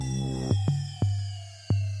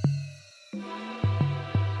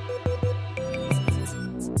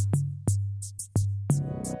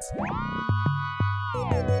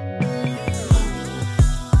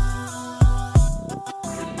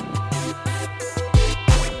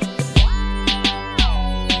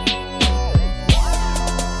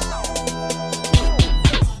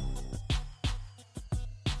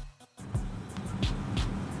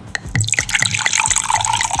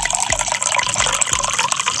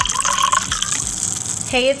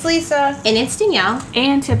Hey, it's Lisa. And it's Danielle.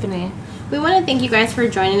 And Tiffany. We want to thank you guys for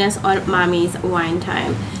joining us on Mommy's Wine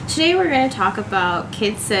Time. Today we're going to talk about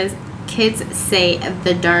kids say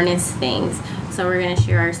the darnest things. So we're going to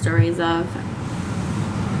share our stories of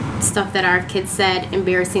stuff that our kids said,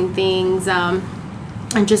 embarrassing things, and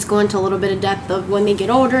just go into a little bit of depth of when they get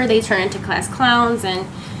older, they turn into class clowns, and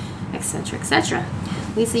etc., etc.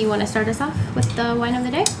 Lisa, you want to start us off with the wine of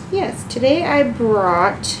the day? Yes, today I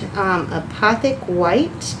brought a Apothic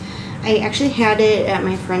White. I actually had it at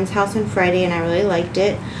my friend's house on Friday, and I really liked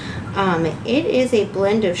it. It is a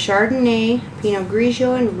blend of Chardonnay, Pinot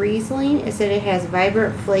Grigio, and Riesling. It said it has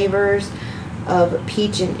vibrant flavors of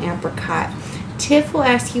peach and apricot. Tiff will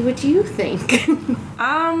ask you, what do you think?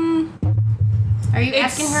 Are you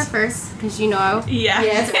asking her first? Because you know. Yeah.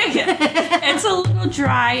 Yes. It's a little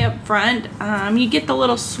dry up front. You get the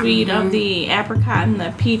little sweet of the apricot and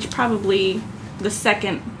the peach. Probably the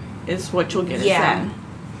second is what you'll get. Yeah.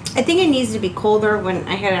 I think it needs to be colder. When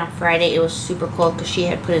I had it on Friday, it was super cold because she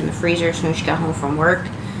had put it in the freezer as soon as she got home from work.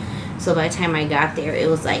 So by the time I got there, it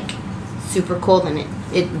was like super cold, and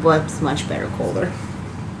it was much better colder.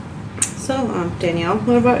 So, Danielle,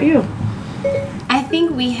 what about you? I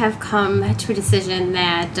think we have come to a decision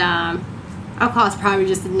that alcohol is probably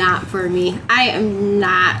just not for me.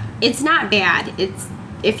 It's not bad.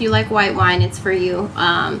 If you like white wine, it's for you.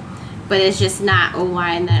 But it's just not a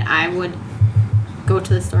wine that I would go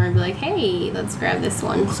to the store and be like, hey, let's grab this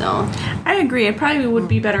one. So I agree. It probably would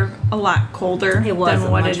be better a lot colder than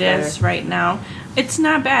what it is right now. It's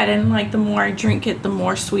not bad, and like the more I drink it, the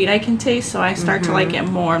more sweet I can taste. So I start to like it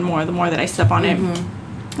more and more the more that I sip on it.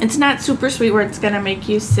 It's not super sweet where it's gonna make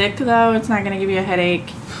you sick, though. It's not gonna give you a headache.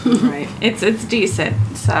 Right. It's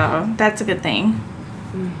decent, so that's a good thing.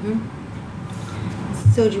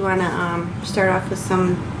 So do you want to start off with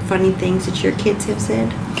some funny things that your kids have said?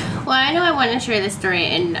 well, I know I want to share this story,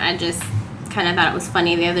 and I just kind of thought it was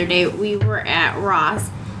funny. The other day we were at Ross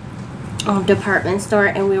department store,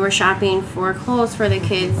 and we were shopping for clothes for the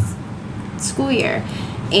kids' school year,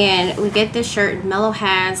 and we get this shirt, and Mello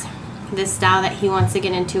has this style that he wants to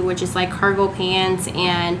get into, which is like cargo pants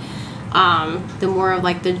and the more of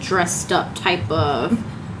like the dressed up type of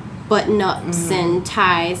button ups and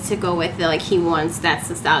ties to go with it. Like that's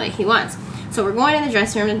the style that he wants. So we're going in the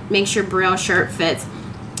dressing room to make sure Brielle's shirt fits,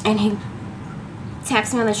 and he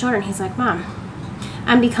taps me on the shoulder and he's like, Mom,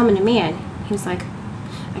 I'm becoming a man. He was like,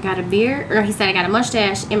 I got a beard, or he said I got a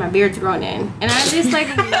mustache and my beard's growing in. And I'm just like,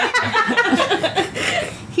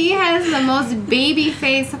 he has the most baby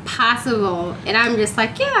face possible. And I'm just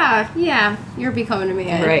like, yeah, you're becoming a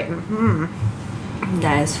man. Right.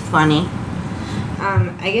 That is funny.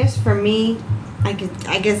 I guess for me, I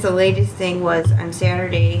guess the latest thing was on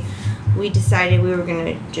Saturday, we decided we were going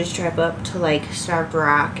to just drive up to like Starved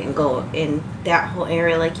Rock and go in that whole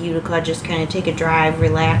area, like Utica, just kind of take a drive,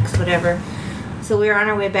 relax, whatever. So we were on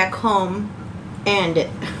our way back home, and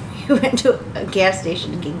we went to a gas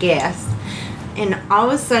station to get gas. And all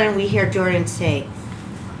of a sudden, we hear Jordan say,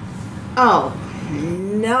 "Oh,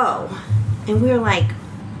 no." And we were like,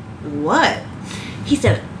 "What?" He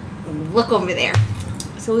said, "Look over there."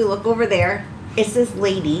 So we look over there. It's this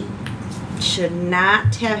lady. Should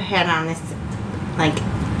not have had on this, like,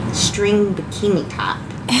 string bikini top.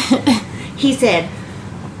 He said,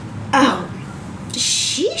 "Oh,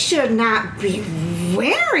 she should not be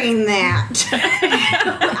wearing that."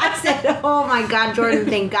 I said, "Oh my God, Jordan,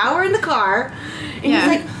 thank God we're in the car." And he's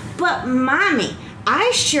like, "But Mommy,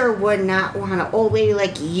 I sure would not want an old lady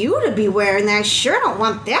like you to be wearing that. I sure don't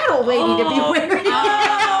want that old lady to be wearing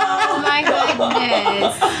that." Oh my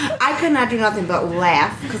goodness. I could not do nothing but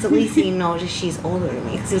laugh, because at least he knows that she's older than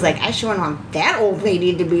me. Because he was like, I sure wouldn't want that old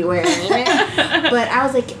lady to be wearing it. But I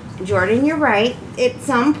was like, Jordan, you're right. At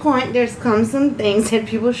some point, there's come some things that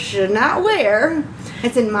people should not wear. I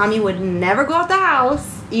said, Mommy would never go out the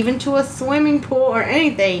house, even to a swimming pool or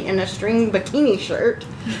anything, in a string bikini shirt.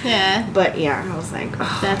 Yeah. But yeah, I was like,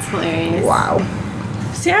 oh, That's hilarious. wow.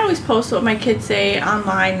 See, I always post what my kids say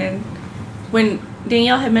online, and when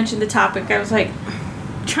Danielle had mentioned the topic, I was like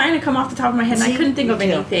trying to come off the top of my head, and I couldn't think of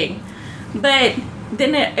anything. But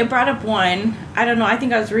then it brought up one. I don't know. I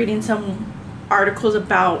think I was reading some articles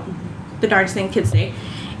about the darndest thing kids say,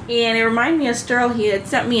 and it reminded me of Sterl. He had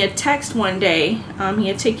sent me a text one day. He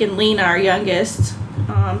had taken Lena, our youngest,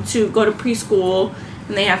 to go to preschool,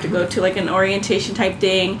 and they have to go to like an orientation type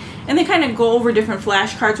thing, and they kind of go over different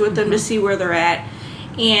flashcards with them to see where they're at.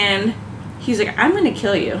 And he's like, "I'm gonna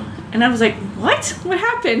kill you." And I was like, what? What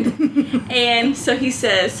happened? And so he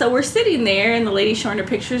says, so we're sitting there, and the lady showing her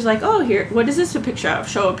pictures, like, oh, here, what is this a picture of?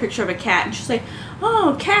 Show a picture of a cat. And she's like,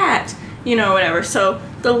 oh, cat. whatever. So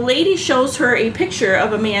the lady shows her a picture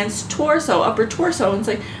of a man's torso, upper torso, and it's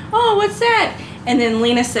like, oh, what's that? And then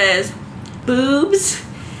Lena says, boobs.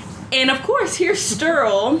 And of course, here's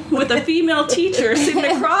Sterl with a female teacher sitting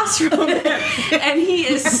across from him, and he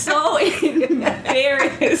is so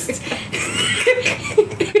embarrassed.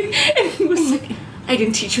 And he was like, I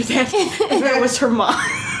didn't teach her that. That was her mom.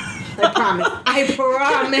 I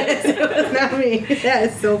promise. It was not me. That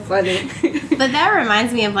is so funny. But that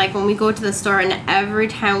reminds me of like when we go to the store and every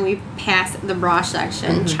time we pass the bra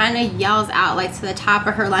section, China yells out like to the top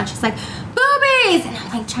of her lunch, she's like, boobies! And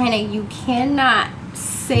I'm like, China, you cannot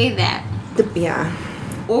say that. Yeah.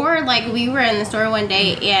 Or like we were in the store one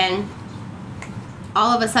day and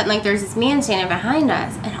all of a sudden like there's this man standing behind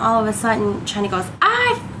us and all of a sudden China goes,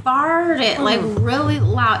 I farted like really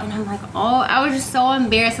loud, and I'm like, oh, I was just so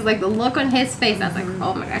embarrassed. Like the look on his face, I was like,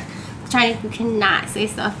 oh my gosh, China, you cannot say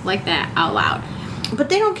stuff like that out loud. But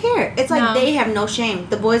they don't care. It's like they have no shame.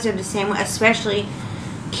 The boys are the same way, especially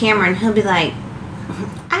Cameron. He'll be like,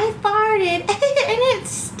 I farted and it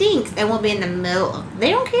stinks, and we'll be in the middle. They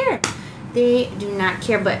don't care. They do not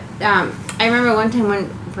care. But I remember one time when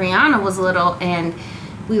Brianna was little and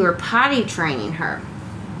we were potty training her.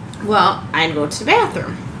 Well, I'd go to the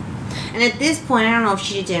bathroom. And at this point, I don't know if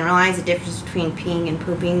she didn't realize the difference between peeing and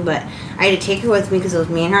pooping, but I had to take her with me because it was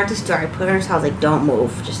me and her at the store. I put her in her house, like, don't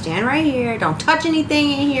move. Just stand right here. Don't touch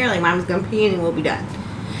anything in here. Like, Mom's going to pee and we'll be done.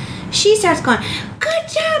 She starts going, good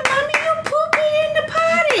job, Mommy, you pooping in the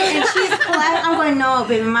potty. And she's laughing. I'm going, no,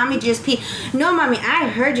 baby, Mommy just peed. No, Mommy, I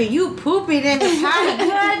heard you. You pooping in the potty.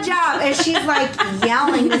 Good job. And she's, like,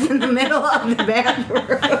 yelling this in the middle of the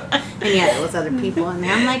bathroom. And yeah, there was other people in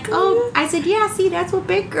there. I'm like, oh, I said, yeah, see, that's what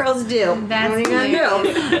big girls do. That's what are you going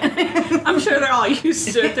to do? I'm sure they're all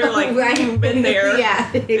used to it. They're like, Right. been there.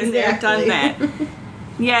 Yeah, exactly. Been there, done that.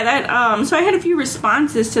 Yeah, that, so I had a few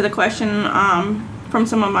responses to the question from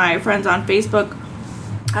some of my friends on Facebook.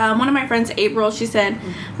 One of my friends, April, she said,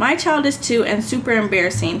 my child is 2 and super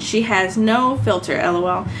embarrassing. She has no filter,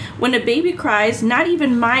 LOL. When a baby cries, not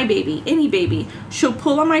even my baby, any baby, she'll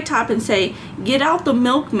pull on my top and say, get out the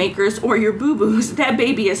milk makers or your boo-boos. That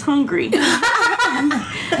baby is hungry.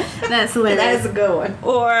 That's hilarious. That is a good one.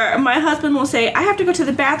 Or my husband will say, I have to go to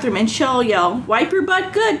the bathroom, and she'll yell, wipe your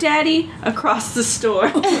butt good, Daddy, across the store.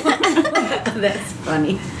 That's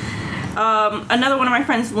funny. Another one of my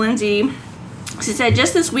friends, Lindsay, she said,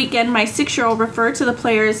 just this weekend, my 6-year-old referred to the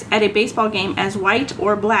players at a baseball game as white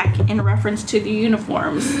or black in reference to the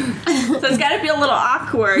uniforms. So it's got to be a little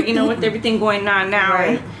awkward, with everything going on now.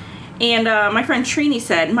 Right. And my friend Trini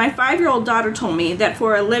said, my 5-year-old daughter told me that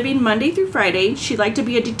for a living Monday through Friday, she'd like to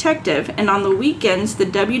be a detective, and on the weekends, the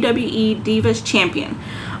WWE Divas champion.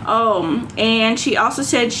 And she also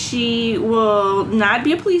said she will not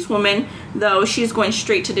be a policewoman, though she's going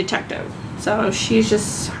straight to detective. So she's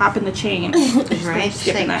just hopping the chain. Right?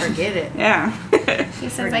 She's like, that. forget it. Yeah. She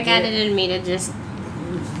says, I got it in me to just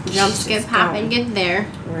jump, skip, hop, and get there.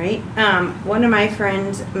 Right? One of my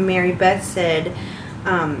friends, Mary Beth, said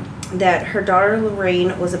that her daughter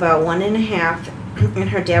Lorraine was about 1.5 and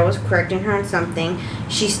her dad was correcting her on something.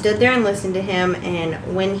 She stood there and listened to him,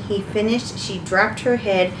 and when he finished, she dropped her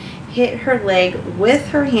head, hit her leg with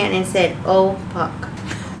her hand, and said, oh, fuck.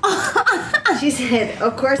 She said,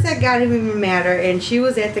 of course that got him even madder, and she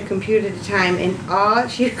was at the computer at the time, and all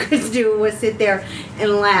she could do was sit there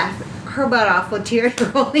and laugh her butt off with tears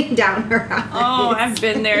rolling down her eyes. Oh, I've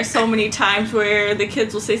been there so many times where the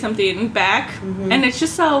kids will say something back, and it's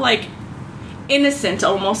just so, like, innocent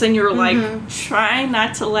almost, and you're, like, trying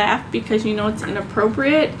not to laugh because you know it's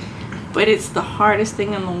inappropriate, but it's the hardest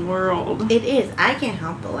thing in the world. It is. I can't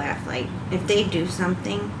help but laugh. Like, if they do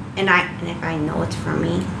something, and if I know it's from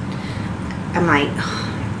me, I'm like,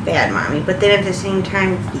 oh, bad mommy. But then at the same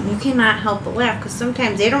time, you cannot help but laugh because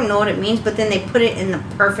sometimes they don't know what it means, but then they put it in the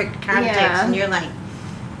perfect context, and you're like,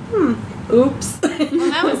 oops. Well,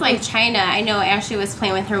 that was like China. I know Ashley was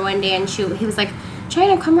playing with her one day, and he was like,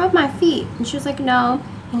 China, come rub my feet. And she was like, no.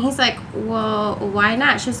 And he's like, well, why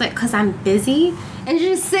not? She was like, because I'm busy. And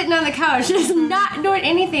she's just sitting on the couch, just not doing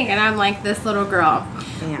anything. And I'm like, this little girl.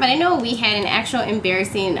 Yeah. But I know we had an actual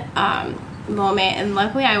embarrassing moment, and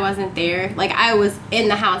luckily I wasn't there. Like, I was in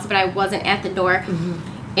the house, but I wasn't at the door.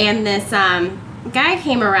 And this guy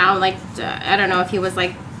came around, like, I don't know if he was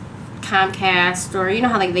like Comcast, or you know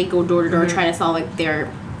how like they go door to door trying to sell like their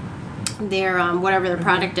whatever their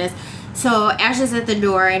product is. So Ashley's at the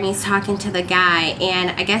door and he's talking to the guy,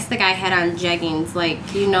 and I guess the guy had on jeggings,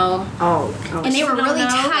 like, you know. Oh. And they were really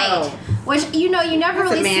tight. Which, you know, you never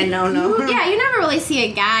That's really a man see. no-no. Yeah, you never really see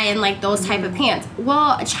a guy in, like, those type of pants.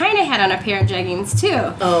 Well, China had on a pair of jeggings,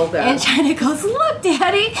 too. Oh, God. And China goes, look,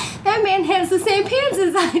 Daddy, that man has the same pants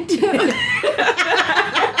as I do.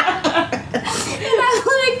 And I'm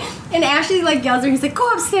like, and Ashley, like, yells at her. He's like,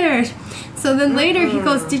 go upstairs. So then later he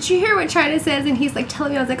goes, did you hear what China says? And he's like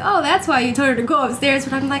telling me, I was like, oh, that's why you told her to go upstairs.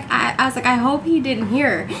 But I'm like, I was like, I hope he didn't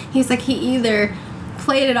hear. He's like, he either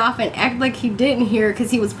played it off and acted like he didn't hear because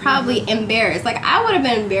he was probably embarrassed. Like, I would have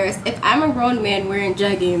been embarrassed if I'm a grown man wearing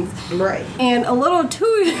jeggings. Right. And a little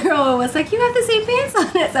 2-year-old was like, you have the same pants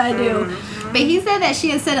on as I do. But he said that she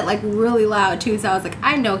had said it, like, really loud, too. So I was like,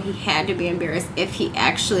 I know he had to be embarrassed if he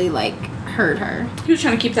actually, like, heard her. He was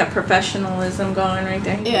trying to keep that professionalism going right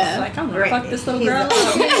there. He was like, I'm gonna fuck this little girl.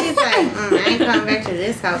 He's like, I ain't coming back to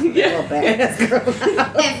this house with a little badass girl.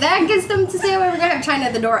 If that gets them to stay away, we're gonna have China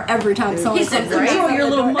at the door every time someone He said, comes in. control your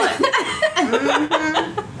little mutt.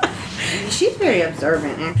 She's very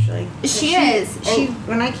observant, actually. She is. She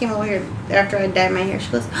when I came over here after I dyed my hair, she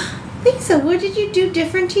goes, Lisa, what did you do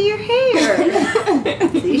different to your hair?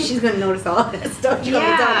 See, she's gonna notice all that stuff. She's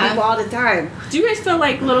gonna tell people all the time. Do you guys feel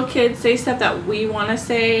like little kids say stuff that we want to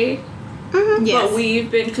say, Yes. but we've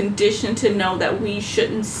been conditioned to know that we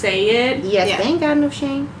shouldn't say it? Yes, Yeah. they ain't got no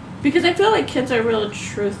shame. Because I feel like kids are real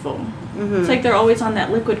truthful. Mm-hmm. It's like they're always on that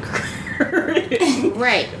liquid courage.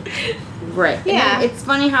 Right. Right. Yeah. And it's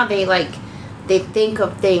funny how they think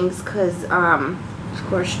of things because, of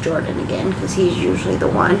course, Jordan again, because he's usually the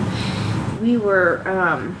one. We were,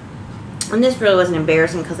 and this really wasn't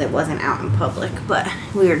embarrassing because it wasn't out in public, but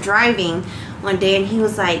we were driving one day and he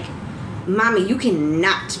was like, Mommy, you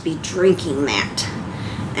cannot be drinking that.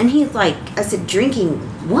 And he's like, I said, drinking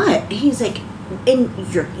what? He's like,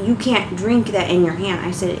 you can't drink that in your hand.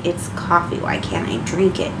 I said, it's coffee. Why can't I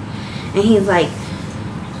drink it? And he's like,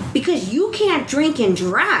 because you can't drink and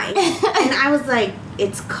drive. And I was like,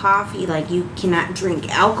 it's coffee. Like, you cannot drink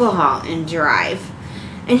alcohol and drive.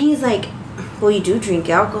 And he's like, well, you do drink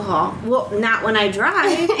alcohol. Well, not when I drive.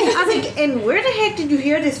 I was like, and where the heck did you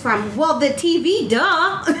hear this from? Well, the TV,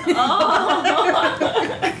 duh.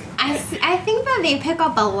 I think that they pick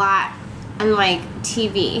up a lot on, like,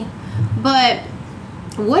 TV. But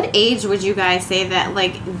what age would you guys say that,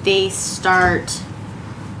 like, they start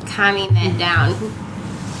calming that down?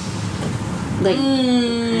 Like,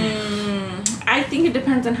 I think it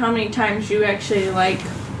depends on how many times you actually, like,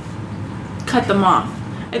 cut them off.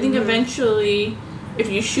 I think eventually, if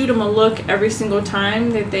you shoot them a look every single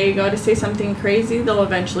time that they go to say something crazy, they'll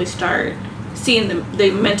eventually start seeing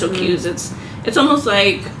the mental cues. It's almost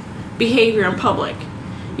like behavior in public.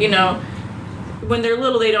 You know, when they're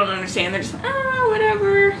little, they don't understand. They're just,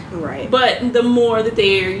 whatever. right. But the more that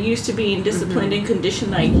they are used to being disciplined and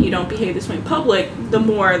conditioned, like, you don't behave this way in public, the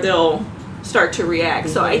more they'll start to react.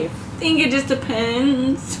 So I think it just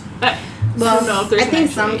depends. Well, I don't know if there's I think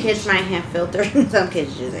an some age. kids might have filters and some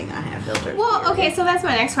kids just ain't gonna have filters. Well, okay, so that's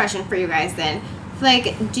my next question for you guys then.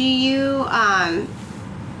 Like, do you,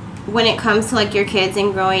 when it comes to, like, your kids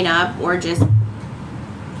and growing up, or just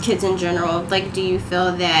kids in general, like, do you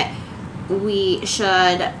feel that we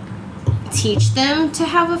should teach them to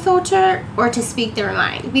have a filter or to speak their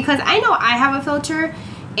mind? Because I know I have a filter,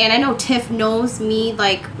 and I know Tiff knows me,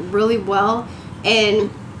 like, really well, and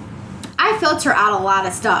I filter out a lot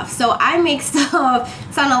of stuff. So I make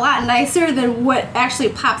stuff sound a lot nicer than what actually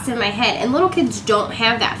pops in my head. And little kids don't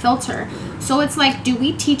have that filter. So it's like, do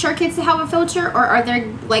we teach our kids to have a filter? Or are there,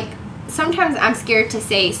 like, sometimes I'm scared to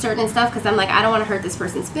say certain stuff because I'm like, I don't want to hurt this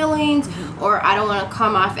person's feelings, or I don't want to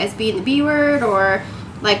come off as being the B word, or,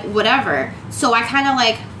 like, whatever. So I kind of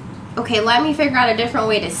like, okay, let me figure out a different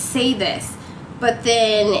way to say this. But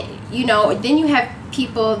then, you know, then you have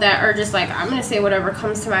people that are just like, I'm gonna say whatever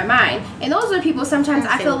comes to my mind, and those are people sometimes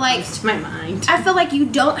I feel like to my mind. I feel like you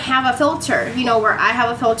don't have a filter, you know, where I have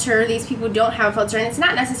a filter, these people don't have a filter, and it's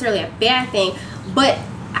not necessarily a bad thing, but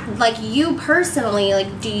like, you personally,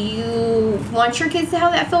 like, do you want your kids to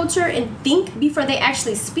have that filter and think before they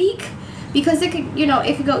actually speak? Because it could, you know,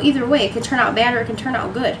 it could go either way. It could turn out bad or it can turn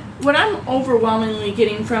out good. What I'm overwhelmingly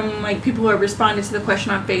getting from, like, people who have responded to the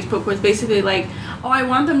question on Facebook was basically like, oh, I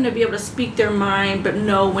want them to be able to speak their mind but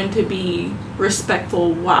know when to be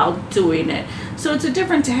respectful while doing it. So it's a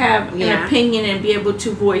different to have an opinion and be able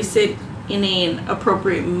to voice it in an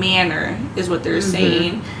appropriate manner is what they're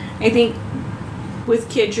saying. I think with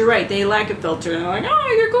kids, you're right, they lack a filter. They're like,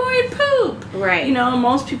 oh, you're going poop. Right. You know,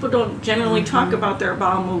 most people don't generally talk about their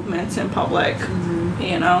bowel movements in public.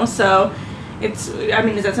 You know, so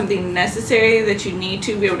is that something necessary that you need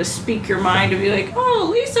to be able to speak your mind to be like, oh,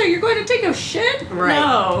 Lisa, you're going to take a shit? Right.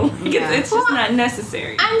 No. Yeah. It's just not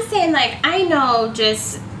necessary. I'm saying, like, I know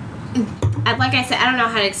just, like I said, I don't know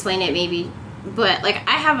how to explain it maybe, but, like,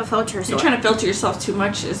 I have a filter. So you're trying to filter yourself too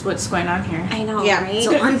much is what's going on here. I know, Yeah, right?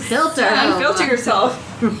 so unfilter. Unfilter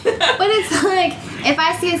yourself. But it's like, if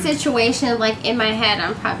I see a situation, like, in my head,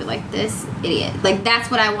 I'm probably like, this idiot. Like,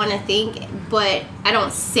 that's what I want to think, but I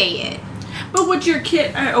don't say it. But would your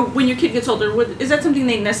kid, when your kid gets older, is that something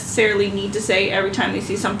they necessarily need to say every time they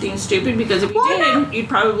see something stupid? Because if you did, you'd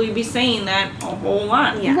probably be saying that a whole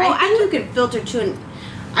lot. Yeah, Well, I think you can filter too, and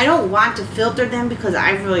I don't want to filter them because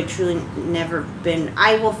I've really truly never been.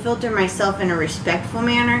 I will filter myself in a respectful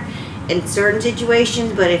manner in certain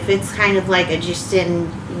situations, but if it's kind of like a just sitting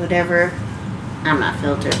whatever, I'm not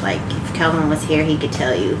filtered. Like if Kelvin was here, he could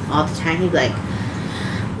tell you all the time. He'd be like,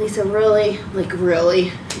 Lisa, really, like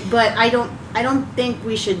really. But I don't think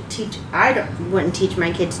we should teach. Wouldn't teach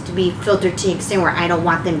my kids to be filtered to the extent where I don't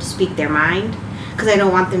want them to speak their mind. Because I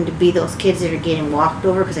don't want them to be those kids that are getting walked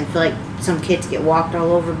over. Because I feel like some kids get walked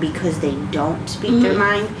all over because they don't speak their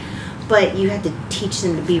mind. But you have to teach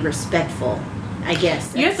them to be respectful, I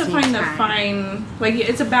guess. You have to find the fine, like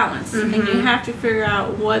it's a balance. And you have to figure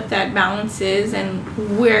out what that balance is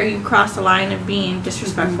and where you cross the line of being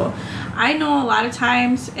disrespectful. I know a lot of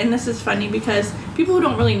times, and this is funny because people who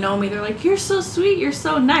don't really know me, they're like, you're so sweet, you're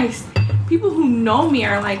so nice. People who know me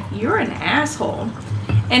are like, you're an asshole.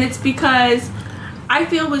 And it's because I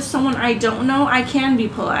feel with someone I don't know, I can be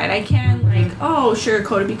polite. I can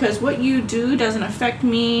sugarcoat it because what you do doesn't affect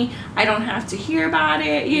me. I don't have to hear about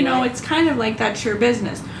it. You know, it's kind of like that's your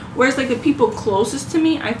business. Whereas like the people closest to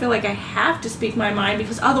me, I feel like I have to speak my mind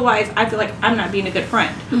because otherwise I feel like I'm not being a good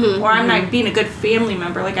friend or I'm not being a good family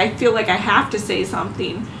member. Like I feel like I have to say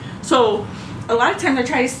something. So a lot of times I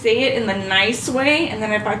try to say it in the nice way, and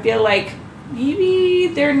then if I feel like maybe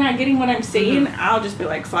they're not getting what I'm saying, I'll just be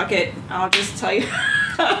like, fuck it. I'll just tell you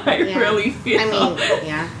how I really feel. I mean,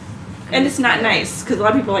 yeah. And it's not nice, because a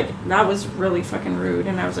lot of people are like, that was really fucking rude.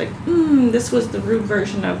 And I was like, this was the rude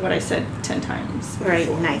version of what I said 10 times. Right,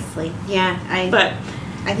 before. nicely. Yeah,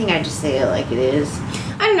 I think I just say it like it is.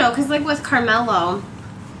 I don't know, because, like, with Carmelo,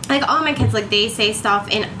 like, all my kids, like, they say stuff,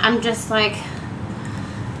 and I'm just like,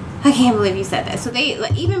 I can't believe you said that. So they,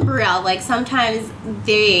 like, even Brielle, like, sometimes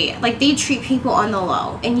they treat people on the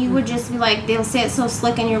low, and you would just be like, they'll say it so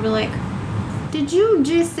slick, and you'll be like, did you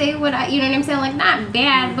just say what you know what I'm saying? Like, not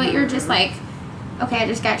bad, but you're just like, okay, I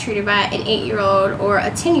just got treated by an 8-year-old or a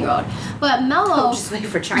 10-year-old. But Mello... I'm just waiting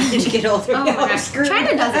for China to get older. Oh my gosh,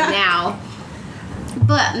 China does it now.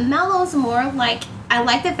 But Mello's more like, I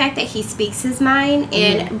like the fact that he speaks his mind,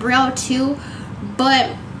 and Brielle too,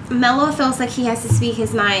 but Mello feels like he has to speak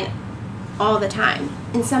his mind all the time.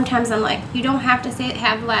 And sometimes I'm like, you don't have to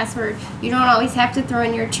have the last word. You don't always have to throw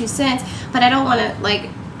in your 2 cents. But I don't want to, like,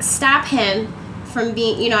 stop him from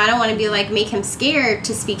being, you know, I don't want to be like, make him scared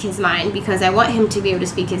to speak his mind, because I want him to be able to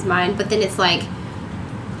speak his mind. But then it's like,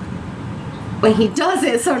 when he does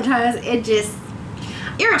it, sometimes it just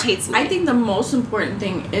irritates me. I think the most important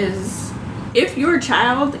thing is, if your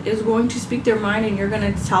child is going to speak their mind and you're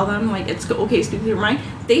going to tell them, like, it's okay to speak their mind,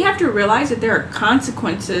 they have to realize that there are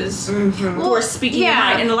consequences for speaking their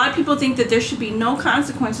mind. And a lot of people think that there should be no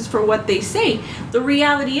consequences for what they say. The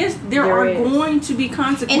reality is there are going to be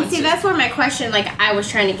consequences. And see, that's where my question, like, I was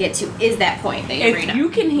trying to get to, is that point that you bring up. If you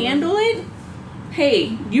can handle it,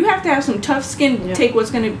 hey, you have to have some tough skin to take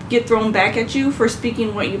what's going to get thrown back at you for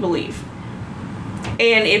speaking what you believe.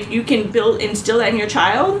 And if you can instill that in your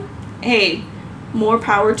child, hey, more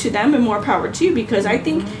power to them and more power to you, because I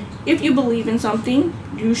think if you believe in something,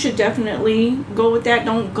 you should definitely go with that.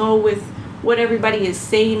 Don't go with what everybody is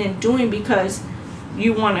saying and doing because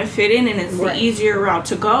you want to fit in and it's the easier route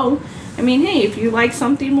to go. I mean, hey, if you like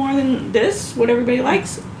something more than this, what everybody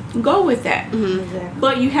likes, go with that. Exactly.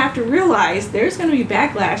 But you have to realize there's going to be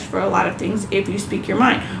backlash for a lot of things if you speak your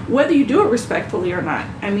mind, whether you do it respectfully or not.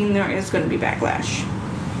 I mean, there is going to be backlash.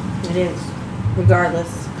 It is,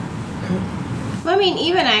 regardless. Well, I mean,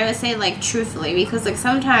 even I would say, like, truthfully, because, like,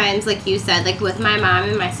 sometimes, like you said, like, with my mom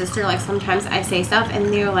and my sister, like, sometimes I say stuff,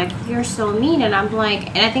 and they're like, you're so mean, and I'm like,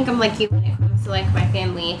 and I think I'm like you when it comes to, like, my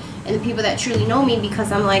family and the people that truly know me,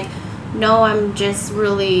 because I'm like, no, I'm just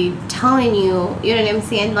really telling you, you know what I'm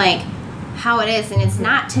saying, like, how it is, and it's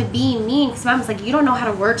not to be mean, because mom's like, you don't know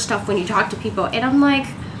how to word stuff when you talk to people, and I'm like,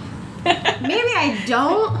 maybe I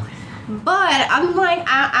don't. But I'm like,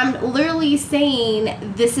 I'm literally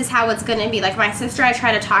saying this is how it's going to be. Like, my sister, I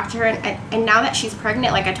try to talk to her, and now that she's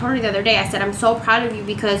pregnant, like I told her the other day, I said, I'm so proud of you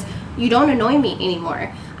because you don't annoy me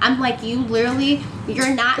anymore. I'm like, you're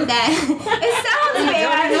not that. It sounds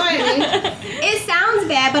bad. It sounds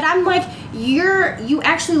bad, but I'm like, you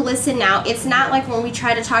actually listen now. It's not like when we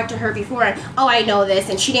tried to talk to her before, and, oh, I know this,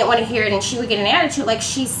 and she didn't want to hear it, and she would get an attitude. Like,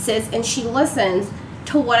 she sits and she listens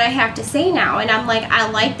to what I have to say now, and I'm like, I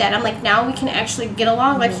like that. I'm like, now we can actually get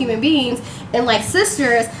along like human beings and like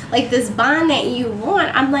sisters, like this bond that you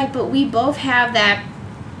want. I'm like, but we both have that,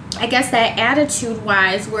 I guess, that attitude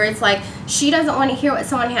wise, where it's like she doesn't want to hear what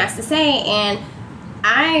someone has to say, and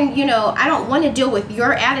I don't want to deal with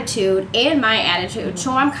your attitude and my attitude.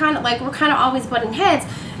 So I'm kind of like, we're kind of always butting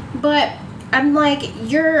heads, but I'm like,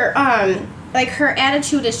 you're like, her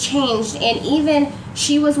attitude has changed, and even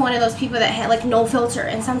she was one of those people that had like no filter,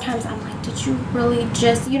 and sometimes I'm like, did you really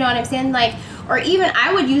just, you know what I'm saying? Like, or even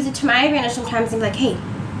I would use it to my advantage sometimes and be like, hey,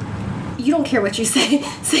 you don't care what you say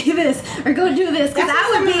this or go do this, because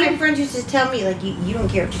I would be. My friends used to tell me, like, you don't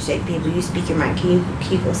care what you say to people, you speak your mind, can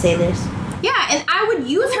you go say this? Yeah, and I would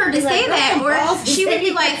use her to say that, or she would be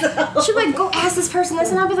like, go ask this person this,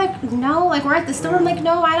 and I'll be like, no, like, we're at the store, I'm like,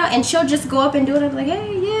 no, I don't, and she'll just go up and do it, I'm like,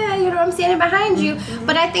 hey, yeah, you know, I'm standing behind you,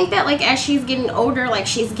 but I think that, like, as she's getting older, like,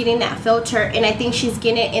 she's getting that filter, and I think she's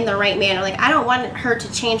getting it in the right manner. Like, I don't want her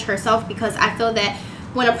to change herself, because I feel that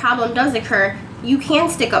when a problem does occur, you can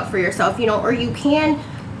stick up for yourself, you know, or you can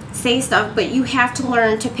say stuff, but you have to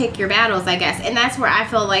learn to pick your battles, I guess. And that's where I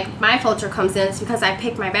feel like my filter comes in, is because I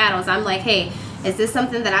pick my battles. I'm like, hey, is this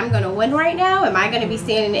something that I'm going to win right now? Am I going to be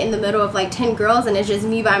standing in the middle of like 10 girls and it's just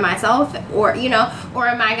me by myself? Or, you know, or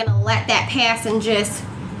am I going to let that pass and just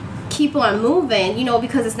keep on moving, you know,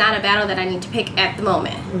 because it's not a battle that I need to pick at the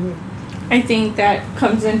moment. I think that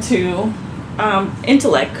comes into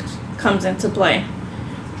intellect comes into play.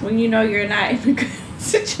 When you know you're not in a good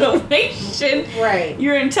situation, right?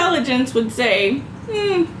 Your intelligence would say,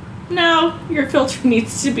 no, your filter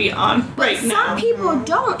needs to be on right now. Some people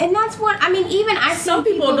don't, and that's what I mean. Even some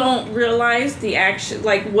people don't realize the action,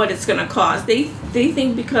 like what it's going to cause. They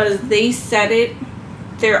think because they said it,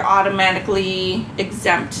 they're automatically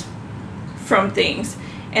exempt from things,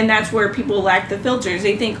 and that's where people lack the filters.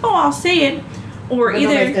 They think, oh, I'll say it, or but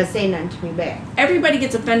either nobody's gonna say nothing to me back. Everybody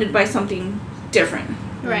gets offended by something different.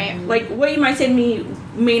 Right. Like, what you might say to me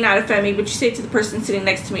may not offend me, but you say it to the person sitting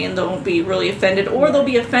next to me and they'll be really offended. Or they'll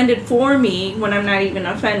be offended for me when I'm not even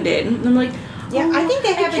offended. And I'm like, yeah, I think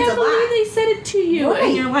that happens a lot. I can't believe they said it to you. Right.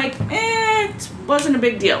 And you're like, it wasn't a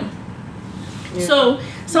big deal. Yeah. So,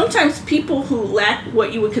 sometimes people who lack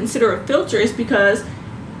what you would consider a filter is because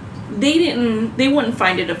they wouldn't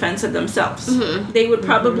find it offensive themselves. Mm-hmm. They would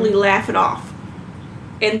probably laugh it off.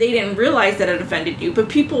 And they didn't realize that it offended you. But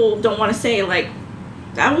people don't want to say, like,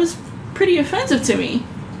 that was pretty offensive to me.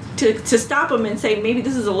 To stop them and say, maybe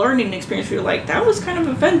this is a learning experience for you. Like, that was kind of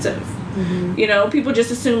offensive. Mm-hmm. You know, people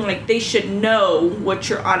just assume, like, they should know what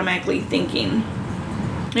you're automatically thinking.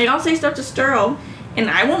 Like, I'll say stuff to Sterl, and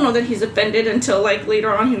I won't know that he's offended until, like,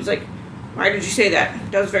 later on he was like, why did you say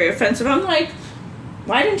that? That was very offensive. I'm like,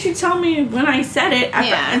 why didn't you tell me when I said it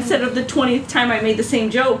instead of the 20th time I made the same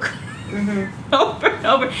joke? Mm-hmm. Over and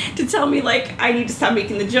over, to tell me, like, I need to stop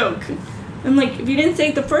making the joke. I'm like, if you didn't say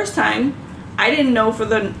it the first time, I didn't know for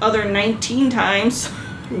the other 19 times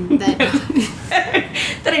that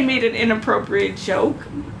I made an inappropriate joke.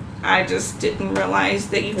 I just didn't realize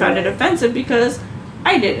that you found it offensive because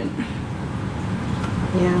I didn't.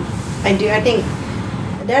 Yeah, I do. I think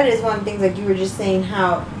that is one of the things, like you were just saying,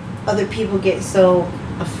 how other people get so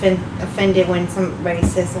offended when somebody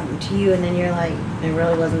says something to you, and then you're like, it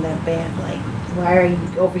really wasn't that bad. Like, why are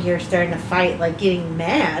you over here starting to fight, like getting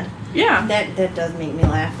mad? Yeah. That does make me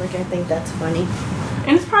laugh. Like, I think that's funny.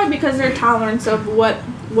 And it's probably because their tolerance of what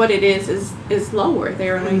it is lower.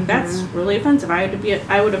 They're like, that's really offensive. I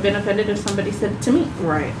would have been offended if somebody said it to me.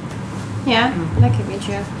 Right. Yeah, that could be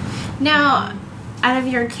true. Now, out of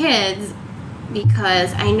your kids,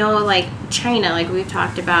 because I know, like, China, like we've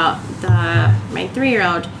talked about, my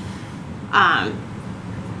 3-year-old,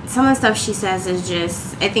 some of the stuff she says is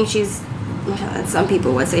just, I think some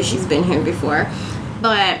people would say she's been here before,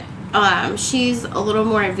 but she's a little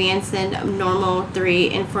more advanced than normal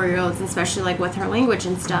 3 and 4-year-olds, especially, like, with her language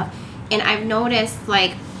and stuff. And I've noticed,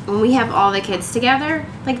 like, when we have all the kids together,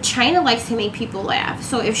 like, China likes to make people laugh.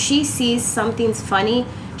 So if she sees something's funny,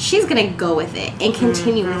 she's going to go with it and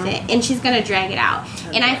continue with it, and she's going to drag it out.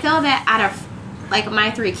 Okay. And I feel that out of, like, my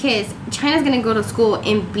 3 kids, China's going to go to school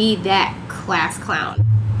and be that class clown.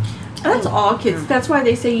 That's all kids. That's why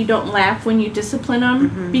they say you don't laugh when you discipline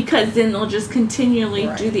them, because then they'll just continually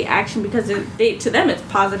do the action, because to them it's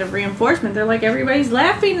positive reinforcement. They're like, everybody's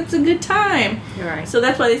laughing, it's a good time. Right. So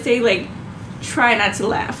that's why they say, like, try not to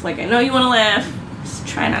laugh. Like, I know you want to laugh, Just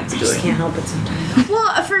try not to I do just it. can't help it sometimes.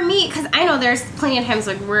 Well, for me, because I know there's plenty of times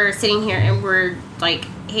like we're sitting here and we're like,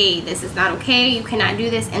 hey, this is not okay, you cannot do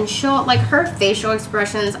this, and she'll, like, her facial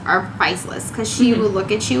expressions are priceless, because she will look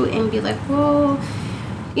at you and be like, whoa,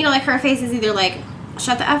 you know, like, her face is either like,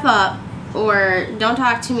 shut the F up, or don't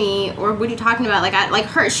talk to me, or what are you talking about?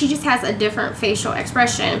 Like, she just has a different facial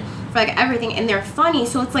expression for, like, everything, and they're funny,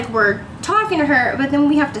 so it's like we're talking to her, but then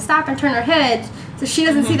we have to stop and turn our head so she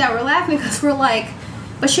doesn't see that we're laughing, because we're like,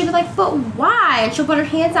 but she'll be like, but why? And she'll put her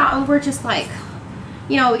hands out, and we're just like,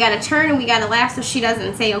 you know, we gotta turn and we gotta laugh so she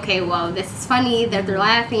doesn't say, okay, well, this is funny that they're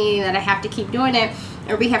laughing, that I have to keep doing it,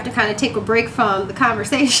 or we have to kind of take a break from the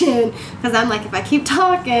conversation, because I'm like, if I keep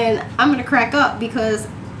talking, I'm gonna crack up because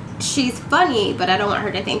she's funny, but I don't want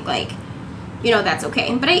her to think, like, you know, that's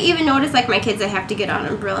okay. But I even notice, like, my kids, I have to get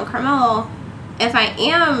on Brill and Carmelo, if I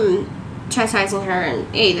am chastising her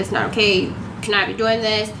and, hey, this is not okay, cannot be doing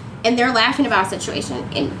this, and they're laughing about a situation,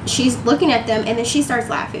 and she's looking at them, and then she starts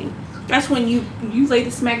laughing. That's when you lay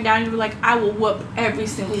the smack down. You're like, I will whoop every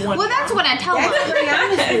single one. Well, that's what I tell That's them.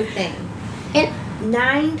 Brianna's new thing. And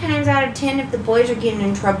 9 times out of 10, if the boys are getting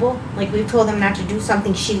in trouble, like we've told them not to do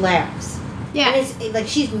something, she laughs. yeah, And it's like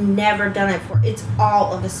she's never done it before. It's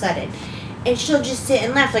all of a sudden. And she'll just sit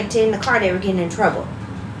and laugh. Like today in the car, they were getting in trouble.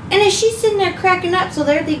 And then she's sitting there cracking up, so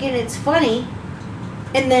they're thinking it's funny.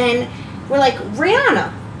 And then we're like,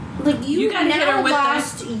 Rihanna, like you gotta hit her now with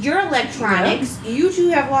lost your electronics. You two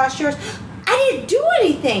have lost yours. I didn't do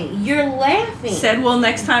anything. You're laughing. Said, well,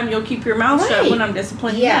 next time you'll keep your mouth shut Right. when I'm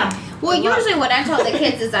disciplining Yeah. you. well, usually what I tell the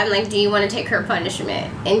kids is, I'm like, do you want to take her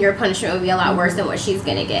punishment? And your punishment will be a lot worse than what she's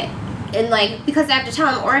gonna get. And like, because I have to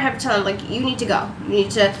tell them, or I have to tell them, like, you need to go. You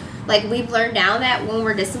need to, like, we've learned now that when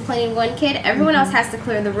we're disciplining one kid, everyone else has to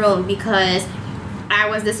clear the room, because I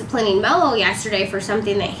was disciplining Mello yesterday for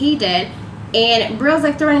something that he did, and Brill's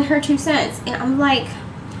like throwing her 2 cents, and I'm like,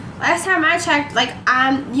 last time I checked, like,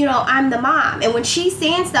 I'm the mom, and when she's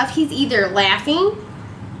saying stuff, he's either laughing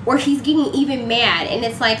or he's getting even mad, and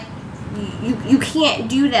it's like, you can't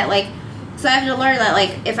do that. Like, so I have to learn that,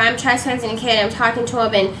 like, if I'm chastising a kid, I'm talking to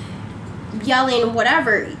him and yelling,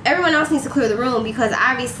 whatever, everyone else needs to clear the room, because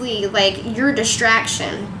obviously, like, you're a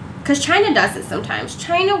distraction. Because China does it sometimes.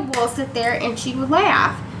 China will sit there and she would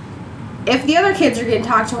laugh if the other kids are getting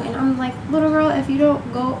talked to, and I'm like, little girl, if you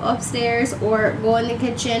don't go upstairs or go in the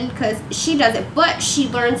kitchen, because she does it, but she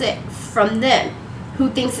learns it from them, who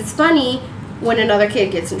thinks it's funny when another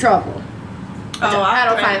kid gets in trouble. Oh, I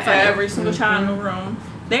don't find funny. every single child in the room.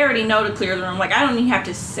 They already know to clear the room. Like, I don't even have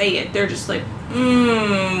to say it. They're just like,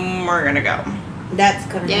 we're gonna go. That's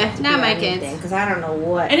gonna Yeah, have to not be my our kids. thing, because I don't know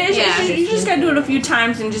what. And it's Yeah. you just gotta do it a few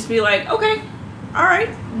times and just be like, okay, all right,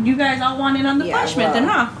 you guys all want in on the Yeah, punishment then,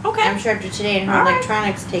 well, huh? Okay. I'm sure after today and her All right.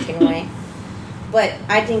 electronics taken away. But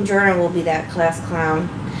I think Jordan will be that class clown.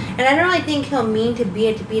 And I don't really think he'll mean to be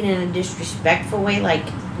it in a disrespectful way, like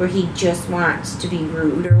where he just wants to be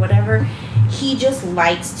rude or whatever. He just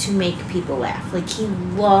likes to make people laugh. Like, he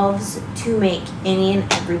loves to make any and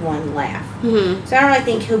everyone laugh. Mm-hmm. So I don't really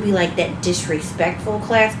think he'll be like that disrespectful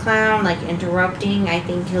class clown, like interrupting. I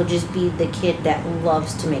think he'll just be the kid that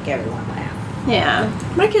loves to make everyone laugh. Yeah.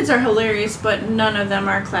 My kids are hilarious, but none of them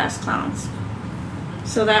are class clowns.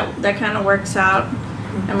 So that kind of works out.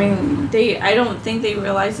 I mean, I don't think they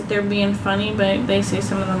realize that they're being funny, but they say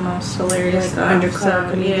some of the most hilarious Like stuff. undercover So,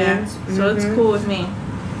 comedians. yeah. So it's Mhm. cool with me.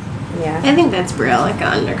 Yeah. I think that's Brielle, like an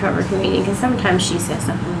undercover comedian, because sometimes she says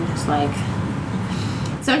something and just like,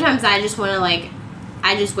 sometimes I just want to, like,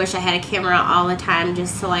 I just wish I had a camera all the time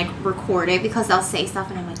just to, like, record it, because they'll say stuff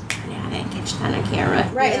and I'm like, darn it, I didn't catch that on camera.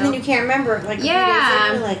 Right, and know? then you can't remember it. Like, a few Yeah. days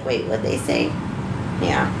later, you're like, wait, what'd they say?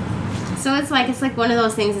 Yeah. So it's like one of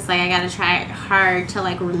those things. It's like I gotta try hard to,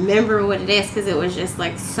 like, remember what it is, because it was just,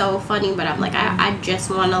 like, so funny. But I'm like, I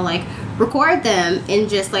just want to, like, record them and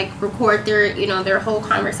just, like, record their, you know, their whole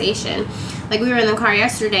conversation. Like, we were in the car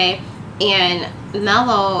yesterday, and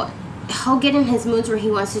Mello, he'll get in his moods where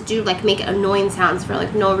he wants to do, like, make annoying sounds for,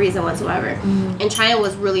 like, no reason whatsoever. And China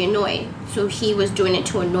was really annoyed, so he was doing it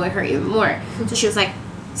to annoy her even more. So she was like,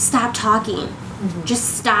 stop talking,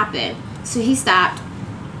 just stop it. So he stopped.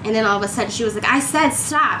 And then all of a sudden she was like, I said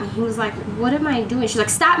stop. And he was like, what am I doing? She's like,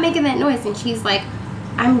 stop making that noise. And she's like,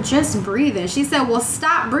 I'm just breathing. She said, well,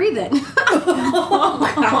 stop breathing. I'm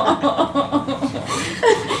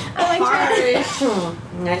like,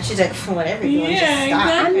 And she's like, whatever you're doing, Yeah, just stop.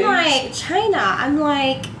 exactly. I'm like, China. I'm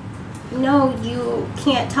like, no, you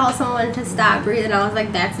can't tell someone to stop breathing. I was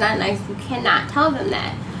like, that's not nice. You cannot tell them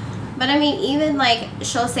that. But I mean, even, like,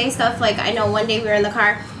 she'll say stuff like, I know one day we were in the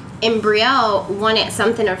car and Brielle wanted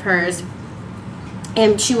something of hers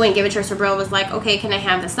and she wouldn't give it to her, so Brielle was like, okay, can I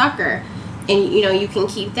have the sucker? and you can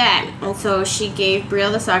keep that. And so she gave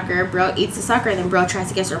Brielle the sucker. Brielle eats the sucker, and then Brielle tries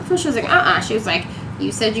to get her food. She was like, She was like,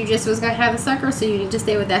 you said you just was gonna have the sucker, so you need to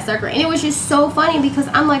stay with that sucker. And it was just so funny because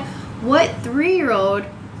I'm like, what 3-year-old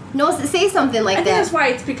knows to say something like I that? think that's why.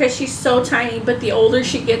 It's because she's so tiny, but the older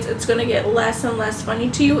she gets, it's gonna get less and less funny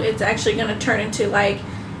to you. It's actually gonna turn into like,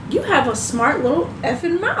 you have a smart little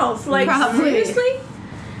effing mouth. Like, Probably. seriously?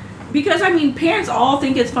 Because, I mean, parents all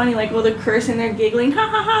think it's funny, like, they're cursing, they're giggling, ha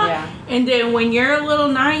ha ha. Yeah. And then when your little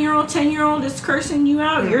 9-year-old, 10-year-old is cursing you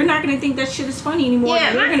out, you're not going to think that shit is funny anymore.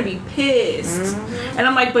 Yeah, You're going to be pissed. And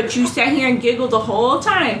I'm like, but you sat here and giggled the whole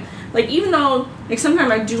time. Like, even though, like, sometimes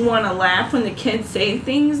I do want to laugh when the kids say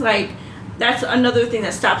things, like, that's another thing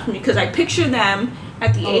that stops me. Because I picture them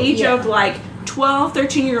at the age of, like, 12,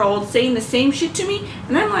 13-year-olds saying the same shit to me.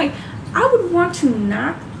 And I'm like, I would want to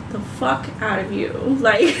knock the fuck out of you.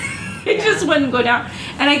 Like... It just wouldn't go down.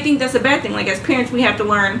 And I think that's a bad thing. Like, as parents, we have to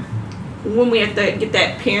learn when we have to get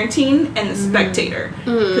that parenting and the spectator.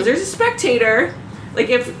 Because there's a spectator. Like,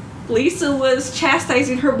 if Lisa was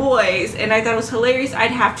chastising her boys and I thought it was hilarious, I'd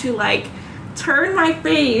have to, like, turn my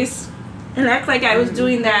face and act like I was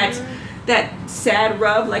doing that sad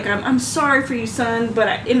rub. Like, I'm sorry for you, son.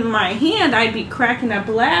 But in my hand, I'd be cracking up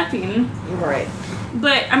laughing. Right.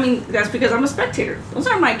 But, I mean, that's because I'm a spectator. Those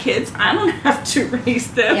aren't my kids. I don't have to raise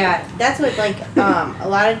them. Yeah, that's what, like, a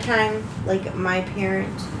lot of time, like, my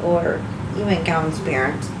parents or even Calvin's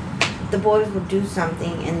parents, the boys will do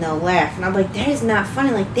something and they'll laugh. And I'm like, that is not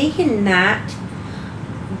funny. Like, they cannot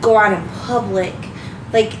go out in public.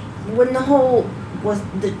 Like, when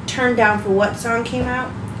the Turn Down for What song came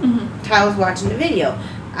out, Ty was watching the video.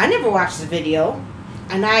 I never watched the video.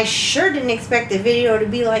 And I sure didn't expect the video to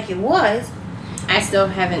be like it was. I still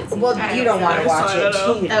haven't seen Well, it. you don't want to watch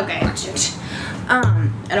it. You don't Okay. watch it. I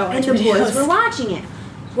don't watch And the videos. boys were watching it.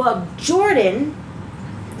 Well, Jordan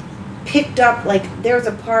picked up, like, there was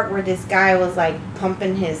a part where this guy was, like,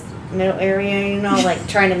 pumping his middle area, like,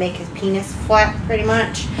 trying to make his penis flat, pretty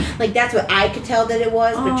much. Like, that's what I could tell that it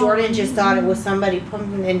was, but Jordan just thought it was somebody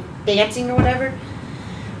pumping and dancing or whatever.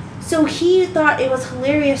 So he thought it was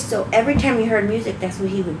hilarious, so every time he heard music, that's what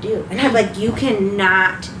he would do. And I'm like, you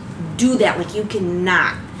cannot do that. Like, you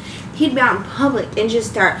cannot. He'd be out in public and just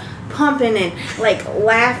start pumping and, like,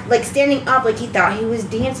 laugh, like, standing up like he thought he was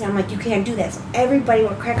dancing. I'm like, you can't do that. So everybody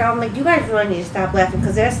would crack out. I'm like, you guys really need to stop laughing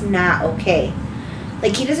because that's not okay.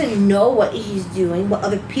 Like, he doesn't know what he's doing, but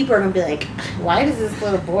other people are going to be like, why does this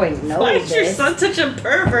little boy know Why this? is your son such a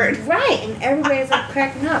pervert? Right, and everybody's, like,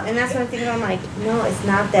 cracking up. And that's what I'm thinking. I'm like, no, it's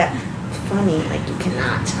not that funny. Like, you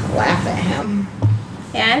cannot laugh at him.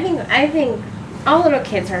 Yeah, I think all little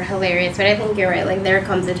kids are hilarious, but I think you're right. Like, there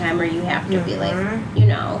comes a time where you have to be like, like,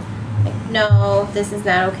 no, this is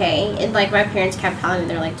not okay. And, like, my parents kept telling me,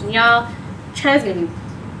 they're like, y'all, China's gonna be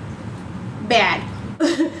bad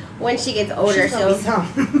when she gets older. She's gonna be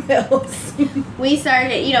something else. We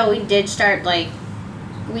started, we did start, like,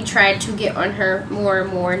 we tried to get on her more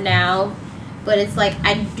and more now, but it's like,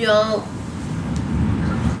 I don't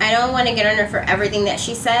want to get on her for everything that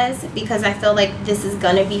she says because I feel like this is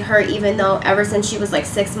going to be her, even though ever since she was like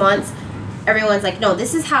 6 months, everyone's like, no,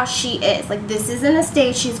 this is how she is. Like, this isn't a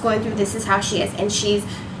stage she's going through. This is how she is. And she's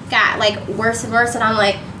got, like, worse and worse. And I'm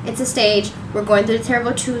like, it's a stage. We're going through the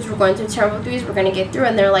terrible 2s. We're going through the terrible 3s. We're going to get through.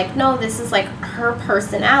 And they're like, no, this is, like, her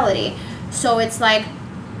personality. So it's like,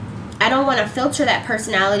 I don't want to filter that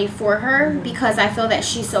personality for her because I feel that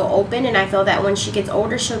she's so open, and I feel that when she gets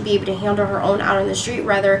older, she'll be able to handle her own out on the street.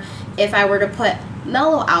 Rather, if I were to put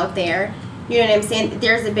Mello out there, you know what I'm saying?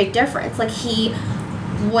 There's a big difference. Like, he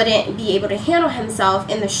wouldn't be able to handle himself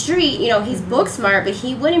in the street. He's book smart, but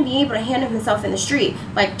he wouldn't be able to handle himself in the street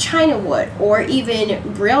like China would. Or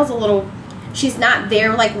even Brielle's she's not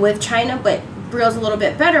there like with China, but Brielle's a little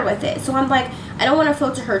bit better with it. So I'm like, I don't want to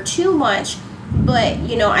filter her too much. But,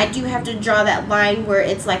 I do have to draw that line where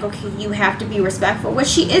it's like, okay, you have to be respectful. Which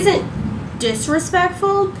she isn't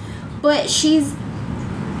disrespectful, but she's,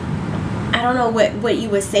 I don't know what you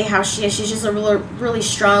would say how she is. She's just really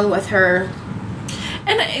strong with her.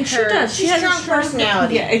 And she does. She has a strong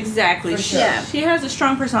personality. Yeah, exactly. For sure. Yeah. She has a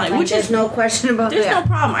strong personality. Like, there's no question about there's that. no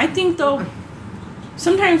problem. I think, though,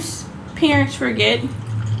 sometimes parents forget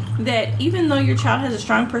that even though your child has a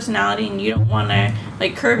strong personality and you don't want to,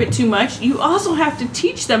 like, curb it too much, you also have to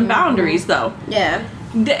teach them boundaries, though. Yeah.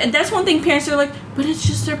 That's one thing parents are like, but it's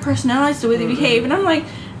just their personality, it's the way they behave. And I'm like,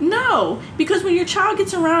 no, because when your child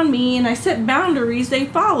gets around me and I set boundaries, they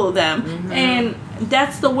follow them. And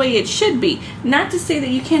that's the way it should be. Not to say that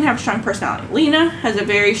you can't have a strong personality. Lena has a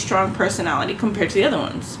very strong personality compared to the other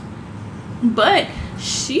ones. But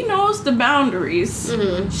she knows the boundaries.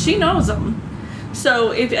 She knows them.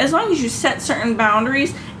 So as long as you set certain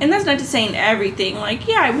boundaries, and that's not to say in everything, like,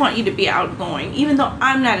 yeah, I want you to be outgoing. Even though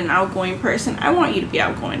I'm not an outgoing person, I want you to be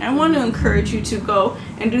outgoing. I want to encourage you to go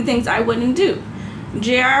and do things I wouldn't do.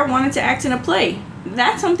 JR wanted to act in a play.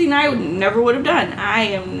 That's something I never would have done. I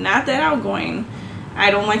am not that outgoing.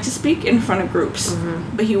 I don't like to speak in front of groups.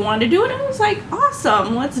 Mm-hmm. But he wanted to do it, and I was like,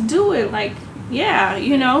 awesome, let's do it. Like, yeah,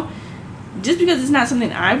 you know, just because it's not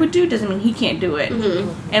something I would do doesn't mean he can't do it.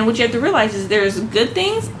 Mm-hmm. And what you have to realize is there's good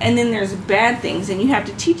things and then there's bad things, and you have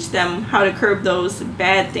to teach them how to curb those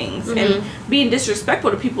bad things. Mm-hmm. And being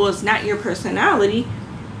disrespectful to people is not your personality.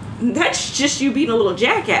 That's just you being a little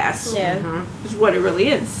jackass. Yeah. Mm-hmm. Is what it really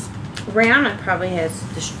is. Rihanna probably has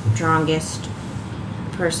the strongest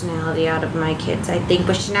personality out of my kids, I think,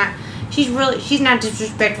 but she's not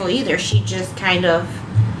disrespectful either. She just kind of,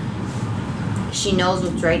 she knows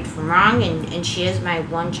what's right from wrong, and she is my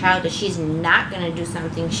one child that she's not going to do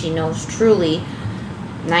something she knows truly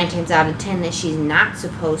 9 times out of 10 that she's not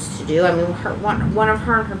supposed to do. I mean, one of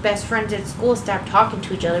her and her best friends at school stopped talking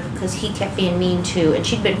to each other because he kept being mean to, and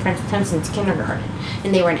she'd been friends with him since kindergarten,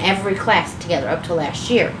 and they were in every class together up to last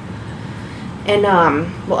year. And,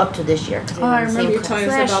 well, up to this year. Oh, I remember you telling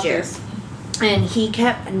us about this. And he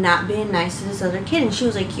kept not being nice to this other kid. And she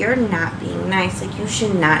was like, you're not being nice. Like, you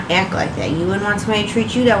should not act like that. You wouldn't want somebody to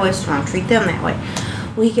treat you that way, so don't treat them that way.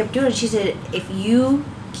 Well, he kept doing it. She said, if you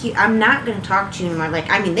keep, I'm not going to talk to you anymore. Like,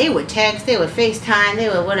 I mean, they would text, they would FaceTime, they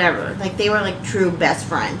would whatever. Like, they were, like, true best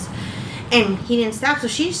friends. And he didn't stop, so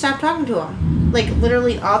she stopped talking to him. Like,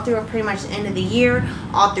 literally all through pretty much the end of the year,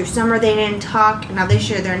 all through summer they didn't talk. Now, this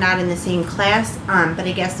year they're not in the same class, but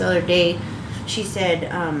I guess the other day she said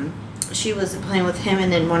she was playing with him and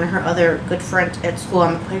then one of her other good friends at school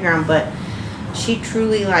on the playground, but she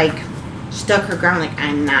truly, like, stuck her ground, like,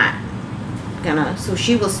 I'm not gonna. So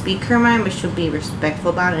she will speak her mind, but she'll be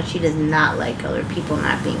respectful about it. She does not like other people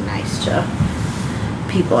not being nice to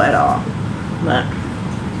people at all. But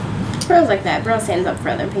Bros like that. Bro stands up for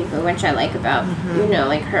other people, which I like about, you know,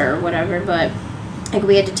 like her or whatever. But, like,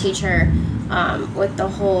 we had to teach her with the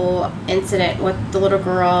whole incident with the little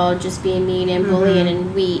girl just being mean and bullying.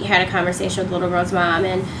 And we had a conversation with the little girl's mom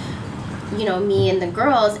and, you know, me and the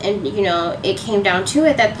girls. And, you know, it came down to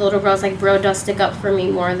it that the little girl's like, bro does stick up for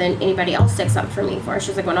me more than anybody else sticks up for me for.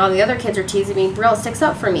 She's like, when all the other kids are teasing me, bro sticks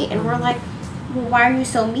up for me. And we're like, well, why are you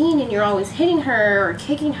so mean and you're always hitting her or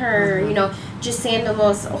kicking her, you know, just saying the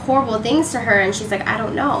most horrible things to her? And she's like, I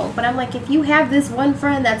don't know. But I'm like, if you have this one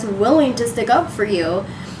friend that's willing to stick up for you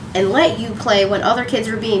and let you play when other kids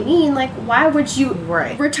are being mean, like, why would you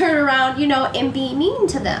return around, you know, and be mean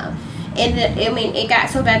to them? And I mean, it got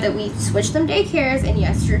so bad that we switched them daycares, and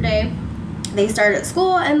yesterday they started at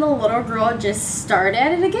school and the little girl just started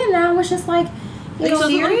at it again. And I was just like, so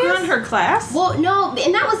the little girl in her class? Well, no,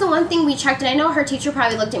 and that was the one thing we checked, and I know her teacher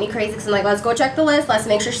probably looked at me crazy because I'm like, let's go check the list, let's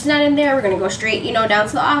make sure she's not in there, we're going to go straight, you know, down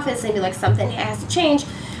to the office and be like, something has to change.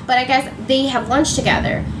 But I guess they have lunch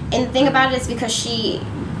together, and the thing about it is because she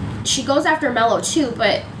goes after Mello too,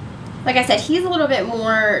 but like I said, he's a little bit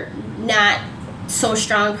more not so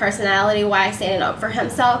strong personality-wise, standing up for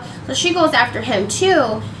himself, so she goes after him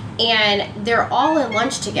too, and they're all in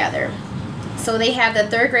lunch together. So they have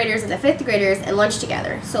the 3rd graders and the 5th graders in lunch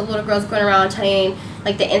together. So the little girl's going around telling,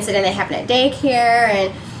 like, the incident that happened at daycare.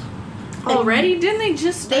 And already? Didn't they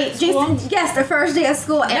just start school? Yes, the first day of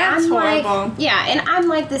school. And that's horrible. Like, yeah, and I'm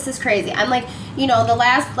like, this is crazy. I'm like, you know, the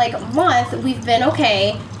last, like, month, we've been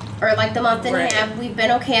okay. Or, like, the month and a half, we've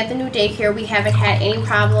been okay at the new daycare. We haven't had any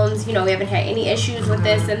problems. You know, we haven't had any issues with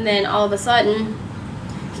this. And then all of a sudden,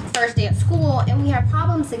 first day of school, and we have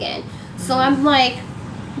problems again. So I'm like,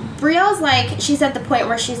 Brielle's like, she's at the point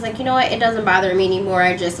where she's like, you know what, it doesn't bother me anymore.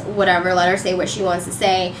 I just, whatever, let her say what she wants to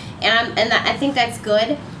say. And I think that's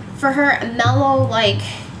good for her. Mello, like,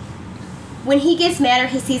 when he gets mad or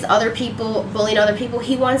he sees other people bullying other people,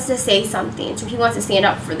 he wants to say something. So he wants to stand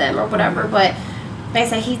up for them or whatever. But like I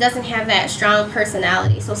said, he doesn't have that strong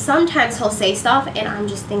personality. So sometimes he'll say stuff, and I'm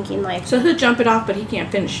just thinking, like, so he'll jump it off, but he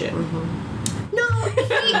can't finish it. No,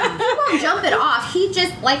 he won't jump it off. He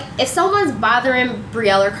just, like, if someone's bothering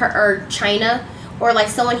Brielle or China, or, like,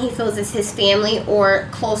 someone he feels is his family or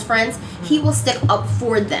close friends, he will stick up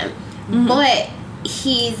for them. But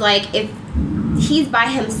he's, like, if he's by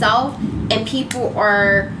himself and people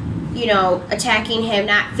are, you know, attacking him,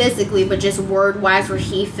 not physically, but just word-wise, where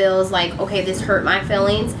he feels like, okay, this hurt my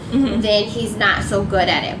feelings, then he's not so good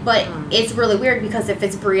at it. But it's really weird because if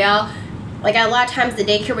it's Brielle, like, a lot of times the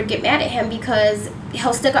daycare would get mad at him because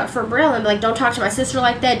he'll stick up for Brielle and be like, don't talk to my sister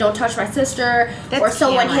like that, don't touch my sister. That's or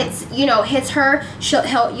someone hits her,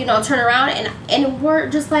 he'll, you know, turn around and we're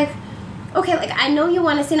just like, okay, like, I know you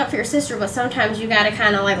want to stand up for your sister, but sometimes you gotta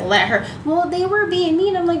kind of, like, let her, well, they were being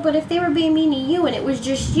mean. I'm like, but if they were being mean to you and it was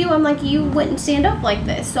just you, I'm like, you wouldn't stand up like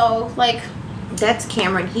this. So, like... That's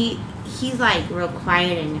Cameron. He's, like, real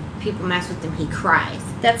quiet, and if people mess with him, he cries.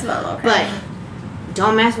 That's not okay. But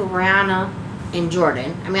don't mess with Rihanna and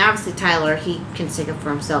Jordan. I mean, obviously, Tyler, he can stick up for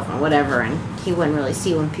himself and whatever, and he wouldn't really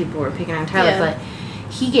see when people were picking on Tyler, but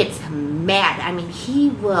he gets mad. I mean, he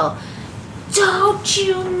will... Don't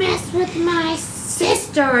you mess with my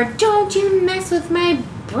sister. Don't you mess with my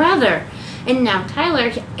brother. And now Tyler,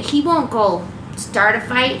 he won't go start a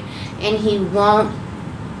fight, and he won't,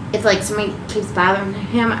 if like somebody keeps bothering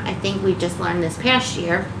him, I think we just learned this past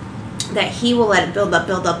year, that he will let it build up,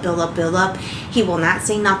 build up, build up, build up. He will not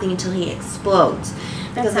say nothing until he explodes.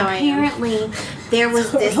 Because apparently there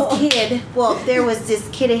was this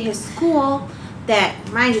kid at his school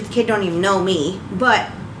that, mind you, the kid don't even know me,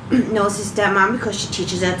 but knows his stepmom because she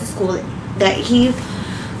teaches at the school that he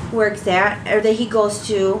works at, or that he goes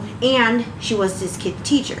to, and she was this kid's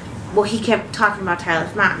teacher. Well, he kept talking about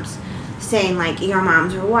Tyler's moms, saying, like, your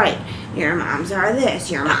moms are white, your moms are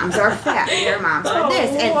this, your moms are fat, your moms are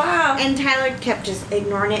this. And Tyler kept just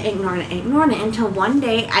ignoring it until one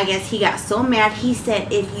day, I guess he got so mad, he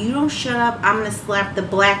said, if you don't shut up, I'm going to slap the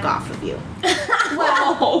black off of you.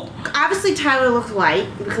 Well, obviously Tyler looks white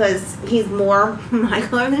because he's more my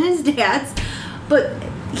color than his dad's, but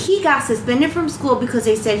he got suspended from school because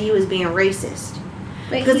they said he was being racist.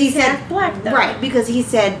 Because he said black, though. Right, because he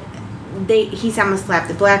said, I'm going to slap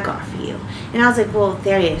the black off of you. And I was like, well,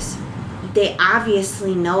 there it is. They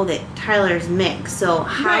obviously know that Tyler's mixed, so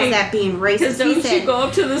how is that being racist? Because don't you go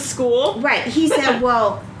up to the school? Right, he said,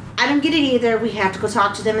 well, I don't get it either. We have to go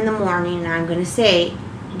talk to them in the morning, and I'm going to say,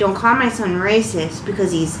 don't call my son racist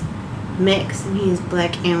because he's mixed and he's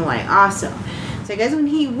black and white also. So I guess when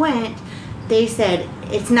he went, they said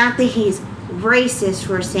it's not that he's racist,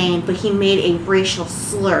 we're saying, but he made a racial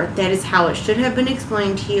slur. That is how it should have been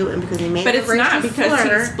explained to you, and because he made a racial slur. But it's not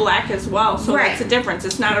because he's black as well, so that's the difference.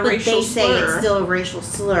 It's not a racial slur. But they say it's still a racial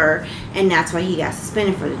slur, and that's why he got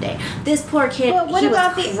suspended for the day. This poor kid, he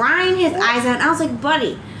was crying his eyes out, and I was like,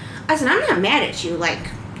 buddy, I said, I'm not mad at you. Like,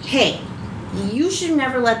 hey, you should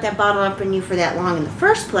never let that bottle up in you for that long in the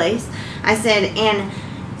first place. I said, and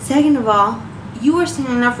second of all, you were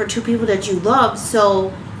standing up for two people that you love,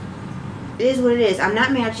 so it is what it is. I'm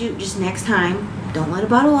not mad at you. Just next time, don't let a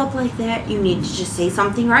bottle up like that. You need to just say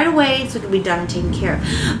something right away so it can be done and taken care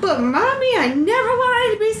of. But mommy, I never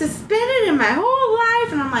wanted to be suspended in my whole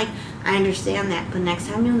life. And I'm like, I understand that, but next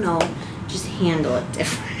time you'll know, just handle it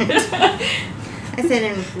different. I said,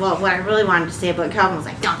 and well, what I really wanted to say, but Calvin was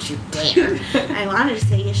like, don't you dare. I wanted to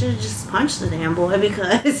say, you should have just punched the damn boy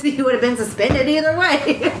because he would have been suspended either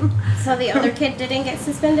way. So the other kid didn't get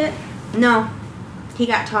suspended? No. He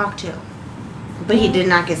got talked to. But he did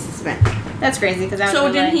not get suspended. That's crazy.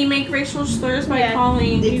 So did he make racial slurs by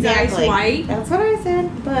calling you guys white? That's what I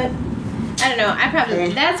said, but... I don't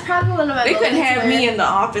know. That's probably one of my. They couldn't have me in the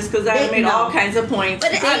office because I made all kinds of points.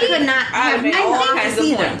 But they could not have made all kinds of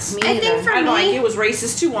points. I think for me, like it was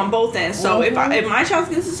racist too on both ends. So if my child's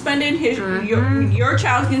getting suspended, your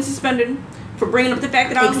child's getting suspended for bringing up the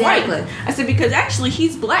fact that I was white. I said because actually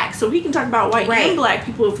he's black, so he can talk about white and black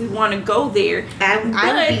people if we want to go there. I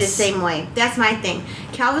would be the same way. That's my thing.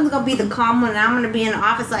 Calvin's gonna be the calm one, and I'm gonna be in the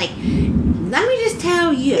office like, let me just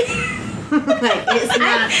tell you. Like, it's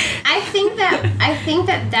not. I think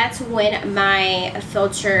that that's when my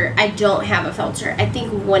filter. I don't have a filter. I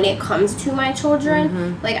think when it comes to my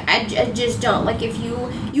children, like I just don't. Like if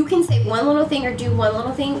you can say one little thing or do one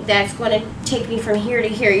little thing, that's going to take me from here to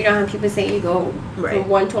here. You know how people say you go from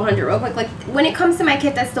 1 to 100 real quick. Like when it comes to my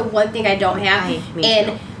kid, that's the one thing I don't have.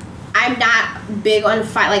 And I'm not big on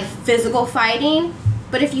physical fighting.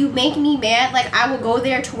 But if you make me mad, like I will go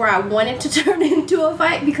there to where I want it to turn into a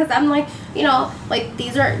fight because I'm like, you know, like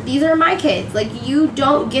these are my kids. Like you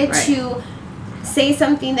don't get to say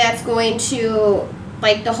something that's going to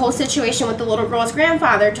like the whole situation with the little girl's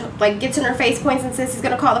grandfather like gets in her face, points and says he's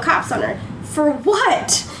gonna call the cops on her. For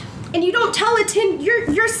what? And you don't tell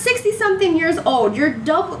you're 60 something years old. You're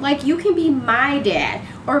double like you can be my dad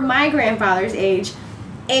or my grandfather's age.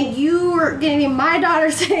 And you are getting in my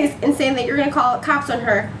daughter's face and saying that you're going to call cops on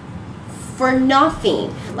her for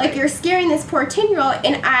nothing. Like, you're scaring this poor 10-year-old.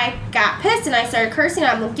 And I got pissed and I started cursing.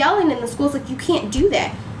 I'm yelling in the schools, like, you can't do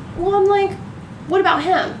that. Well, I'm like, what about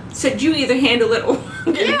him? Said you either handle it or...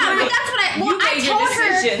 Yeah, that's what I... Well, I told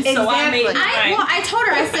her... Decision, so I made mine. I told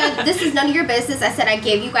her, I said, this is none of your business. I said, I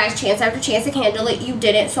gave you guys chance after chance to handle it. You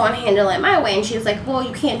didn't, so I'm handling it my way. And she was like, well,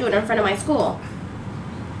 you can't do it in front of my school.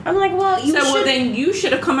 I'm like, well, you should. Well, then you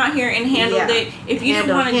should have come out here and handled it. If you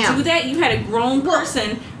didn't want to do that, you had a grown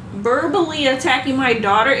person verbally attacking my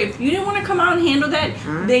daughter. If you didn't want to come out and handle that,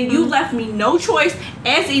 then you left me no choice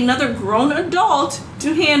as another grown adult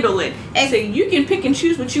to handle it. So you can pick and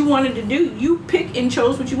choose what you wanted to do. You pick and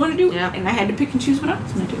chose what you want to do, and I had to pick and choose what I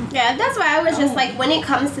was going to do. Yeah, that's why I was just like, when it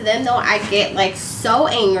comes to them, though, I get like so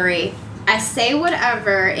angry. I say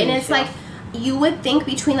whatever, and it's like, you would think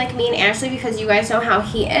between like me and Ashley, because you guys know how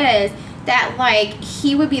he is, that like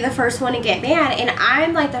he would be the first one to get mad, and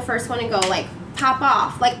I'm like the first one to go like pop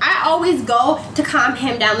off. Like I always go to calm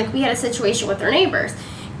him down. Like we had a situation with our neighbors,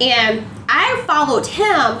 and I followed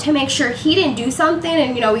him to make sure he didn't do something,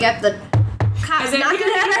 and we got the cops knocking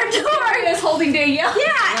at our door. He was holding Danielle.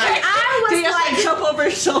 Yeah, and I was like jump over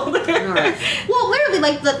his shoulder. Well, literally,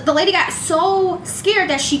 like the lady got so scared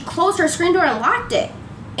that she closed her screen door and locked it.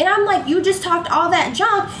 And I'm like, you just talked all that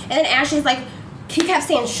junk. And then Ashley's like, he kept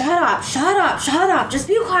saying, shut up, just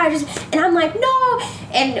be quiet. And I'm like, no.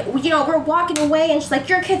 And, we're walking away, and she's like,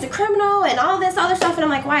 your kid's a criminal and all this other stuff. And I'm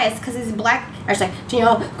like, why? It's because he's black. And she's like,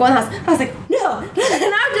 Danielle, go in the house. I was like, no.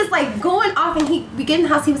 And I'm just like going off, and we get in the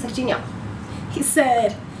house. He was like, Danielle, he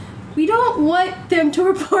said, we don't want them to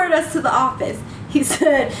report us to the office. He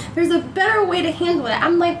said, there's a better way to handle it.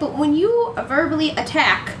 I'm like, but when you verbally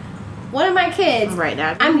attack one of my kids,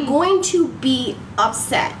 I'm going to be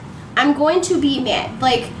upset. I'm going to be mad.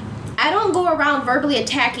 Like, I don't go around verbally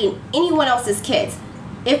attacking anyone else's kids.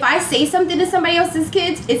 If I say something to somebody else's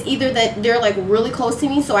kids, it's either that they're like really close to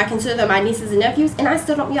me, so I consider them my nieces and nephews, and I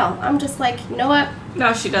still don't yell. I'm just like, you know what?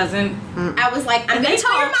 No, she doesn't. I was like, I'm going to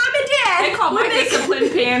tell your mom and dad. They call my discipline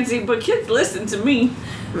pansy, but kids listen to me.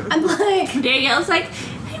 I'm like, Danielle's like,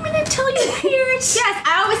 I'm going to tell your parents. Yes,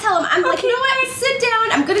 I always tell them, I'm like, you know what? Sit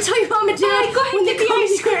down. I'm going to tell your mom and dad. Go ahead and get the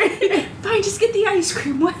ice cream. Fine, just get the ice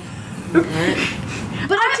cream. What?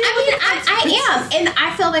 But I am, and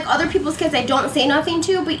I feel like other people's kids I don't say nothing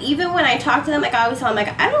to, but even when I talk to them, like I always tell them,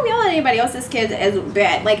 like, I don't yell at anybody else's kids as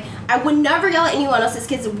bad. Like, I would never yell at anyone else's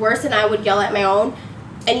kids worse than I would yell at my own.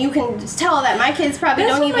 And you can tell that my kids probably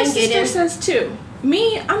don't even get it. That's what my sister says too.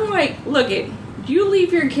 Me, I'm like, look it, you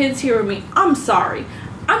leave your kids here with me, I'm sorry.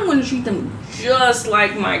 I'm going to treat them just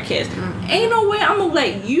like my kids. Ain't no way I'm going to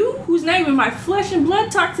let you, who's not even my flesh and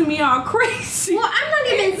blood, talk to me all crazy. Well, I'm not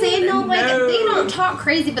even saying no, like, they don't talk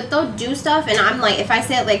crazy, but they'll do stuff, and I'm like, if I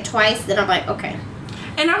say it like twice, then I'm like, okay.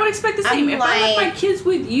 And I would expect the same. If I left my kids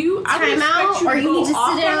with you, I would expect you to go off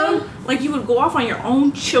on them like you would go off on your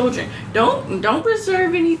own children. Don't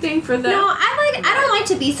reserve anything for them. No, I don't like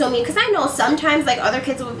to be so mean, because I know sometimes like other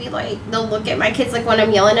kids will be like, they'll look at my kids like when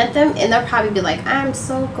I'm yelling at them, and they'll probably be like, I'm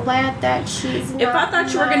so glad that she's not. If I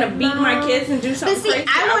thought you were gonna beat my kids and do something crazy,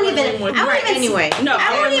 I won't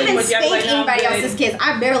even spank anybody else's kids.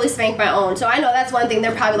 I barely spank my own, so I know that's one thing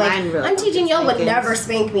they're probably like, Auntie Danielle would never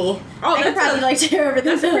spank me. Oh, I could probably like tear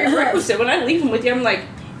everything. That's a prerequisite. When I leave them with you, I'm like,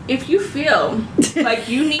 if you feel like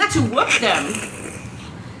you need to whoop them,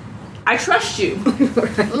 I trust you.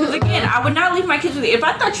 Because again, I would not leave my kids with you. If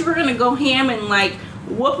I thought you were gonna go ham and like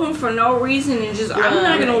whoop them for no reason and just, I'm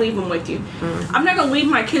not gonna leave them with you. I'm not gonna leave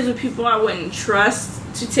my kids with people I wouldn't trust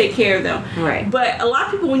to take care of them. Right. But a lot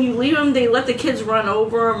of people, when you leave them, they let the kids run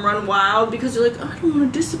over them, run wild, because they're like, oh, I don't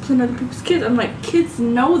want to discipline other people's kids. I'm like, kids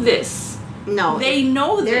know this. No, they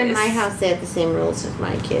know this. They're in my house. They have the same rules as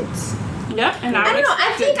my kids. Yep, and I don't know.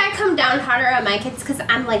 I think I come down harder on my kids because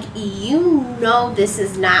I'm like, this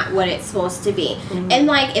is not what it's supposed to be. And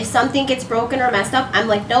like, if something gets broken or messed up, I'm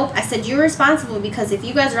like, nope. I said, you're responsible, because if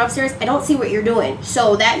you guys are upstairs, I don't see what you're doing.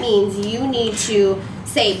 So that means you need to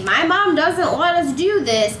say, my mom doesn't want us to do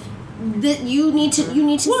this. That you need to say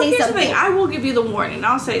something. The thing. I will give you the warning.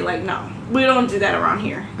 I'll say, like, no, we don't do that around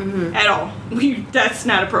here at all. That's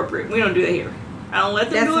not appropriate. We don't do that here. I don't let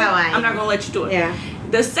them do it. I'm not gonna let you do it. Yeah.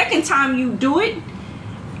 The second time you do it,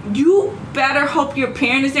 you better hope your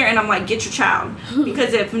parent is there, and I'm like, get your child,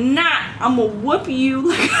 because if not, I'm gonna whoop you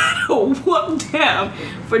like I whoop them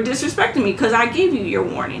for disrespecting me, because I gave you your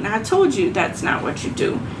warning. I told you that's not what you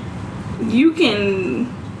do. You can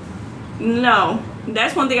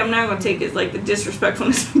that's one thing I'm not gonna take, is like the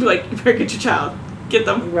disrespectfulness. Be like, you better get your child, get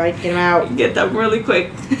them right, get them out, get them really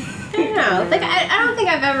quick. I don't know. Like I don't think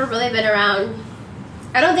I've ever really been around.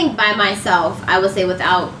 I don't think by myself, I would say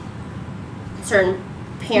without certain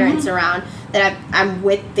parents around, that I'm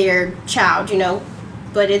with their child,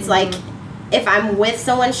 But it's like, if I'm with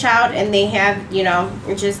someone's child and they have,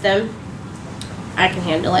 it's just them, I can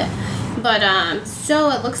handle it. But,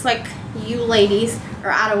 so it looks like you ladies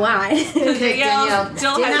are out of wine. Danielle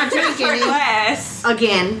still has a class. Yes.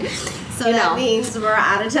 Again. So You that know. means we're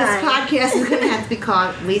out of This time. podcast is going to have to be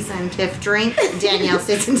called Lisa and Tiff Drink. Danielle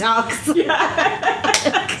sits and talks.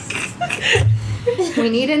 We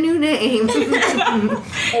need a new name.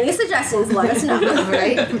 Any suggestions, let us know.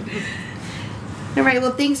 Right? All right.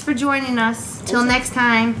 Well, thanks for joining us. Till next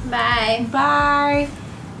time. Bye. Bye.